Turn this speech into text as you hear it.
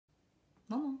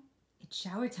Momo, it's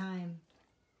shower time.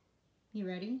 You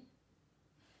ready?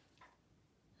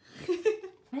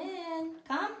 Man,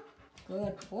 come.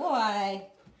 Good boy.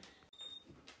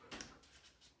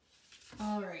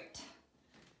 All right.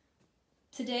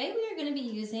 Today we are going to be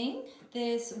using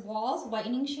this Wahl's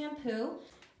Whitening Shampoo.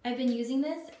 I've been using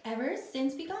this ever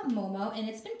since we got Momo, and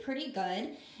it's been pretty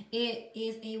good. It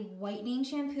is a whitening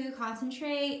shampoo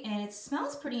concentrate, and it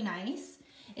smells pretty nice.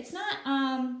 It's not,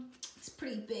 it's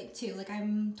pretty big too. Like,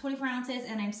 I'm 24 ounces,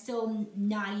 and I'm still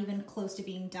not even close to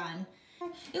being done.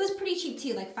 It was pretty cheap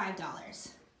too, like $5.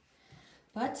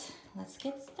 But let's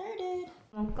get started.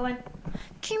 Go in.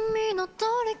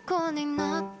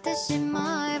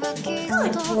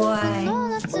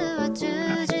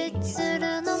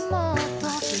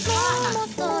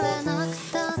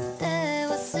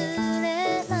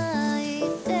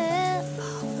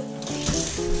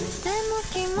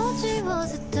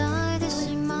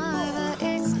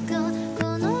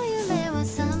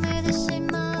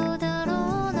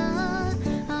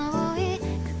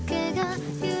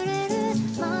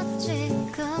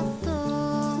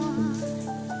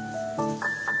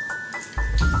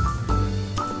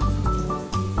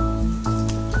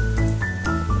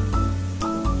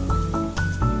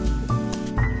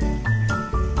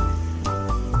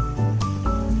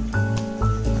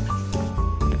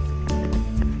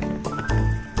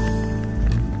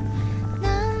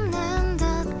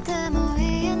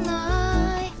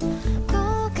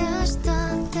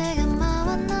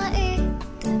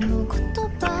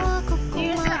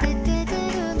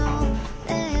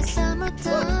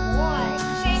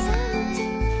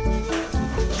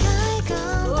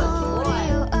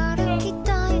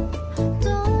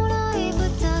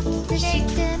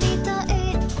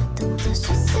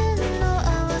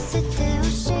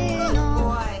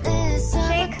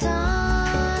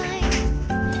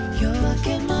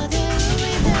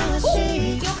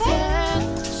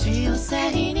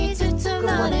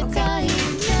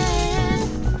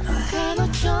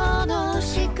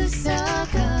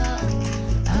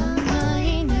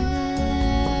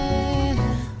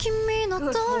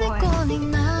 Good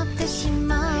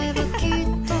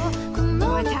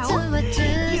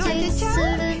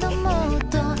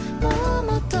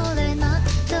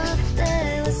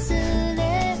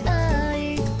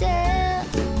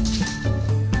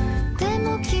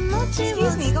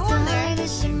Excuse me, go on there.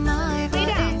 Lay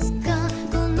down.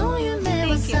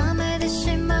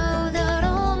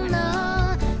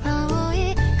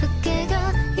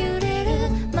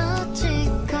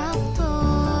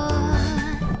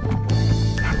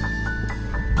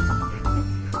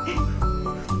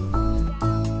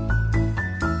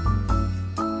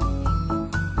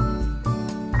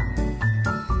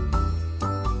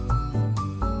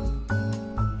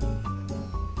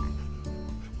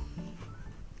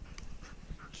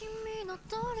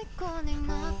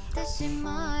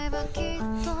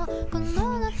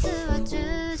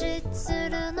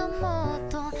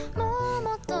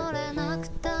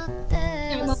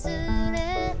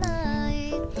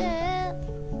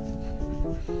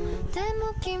 Thank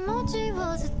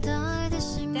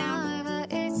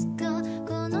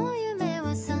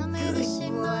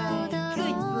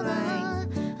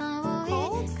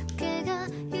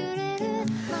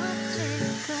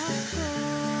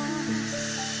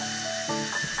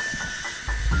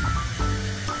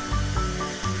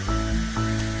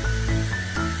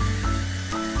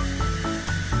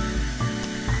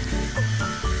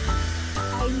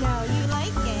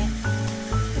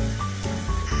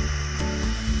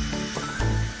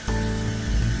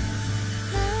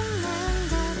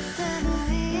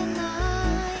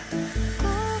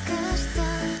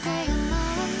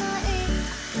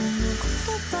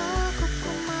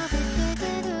you.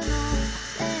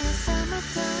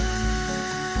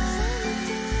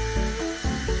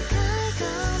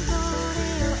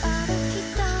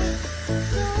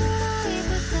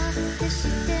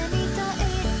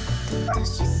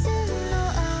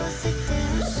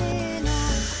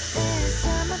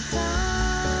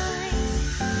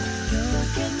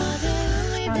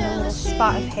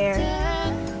 Spot of hair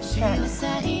that shedding.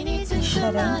 Just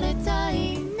gonna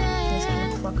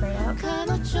pluck right out.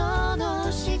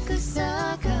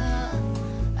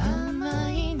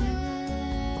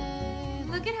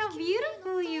 Look at how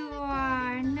beautiful you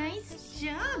are. Nice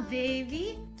job,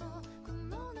 baby.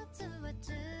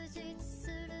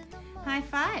 High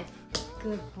five.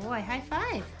 Good boy. High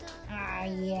five. Ah,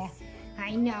 yeah.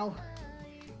 I know.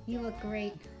 You look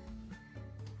great.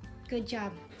 Good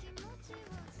job.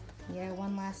 Yeah,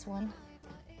 one last one.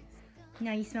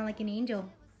 Now you smell like an angel.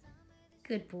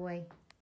 Good boy.